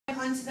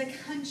on to the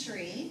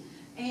country.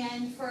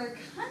 And for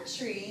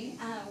country,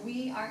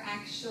 we are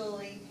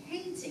actually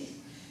painting.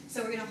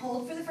 So we're going to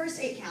hold for the first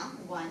 8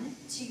 count. 1,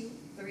 2,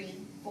 3,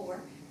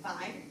 4, 5,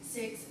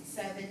 6,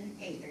 7,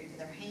 8. They're going to put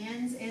their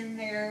hands in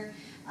their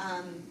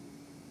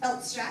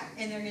belt strap,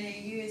 and they're going to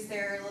use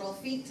their little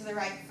feet to the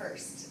right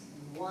first.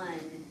 1,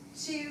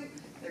 2,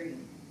 3,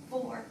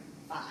 4,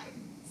 5,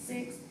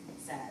 6,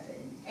 7,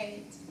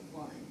 8.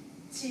 1,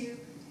 2,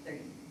 3,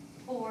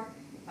 4,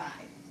 5,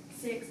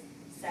 6,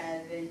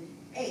 7,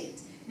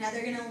 8. Now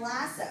they're going to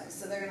lasso.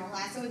 So they're going to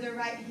lasso with their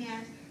right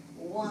hand.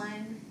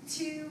 1,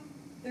 2,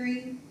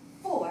 3,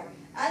 4.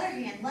 Other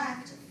hand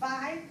left.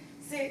 5,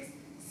 6,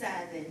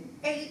 7,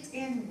 8.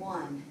 And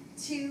 1,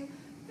 2,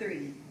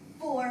 3,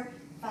 4,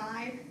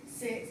 5,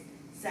 6,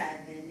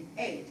 7,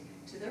 8.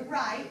 To the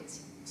right.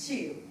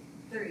 2,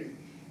 3,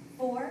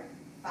 4,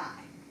 5,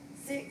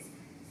 6,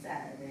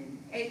 7,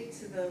 8.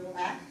 To the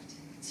left.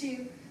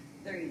 2,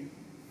 3,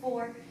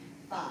 4,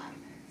 5,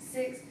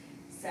 6,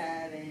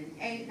 7,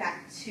 8.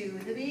 Back to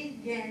the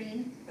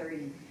beginning.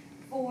 3,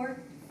 4,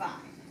 5,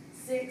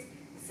 6,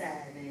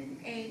 7,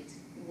 8.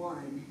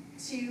 1,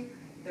 2,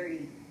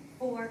 3,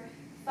 4,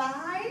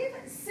 5,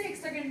 6.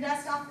 They're going to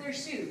dust off their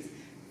shoes.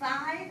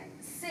 5,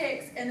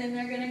 6, and then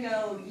they're going to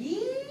go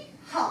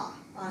yee-haw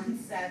on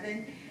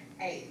 7,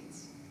 8.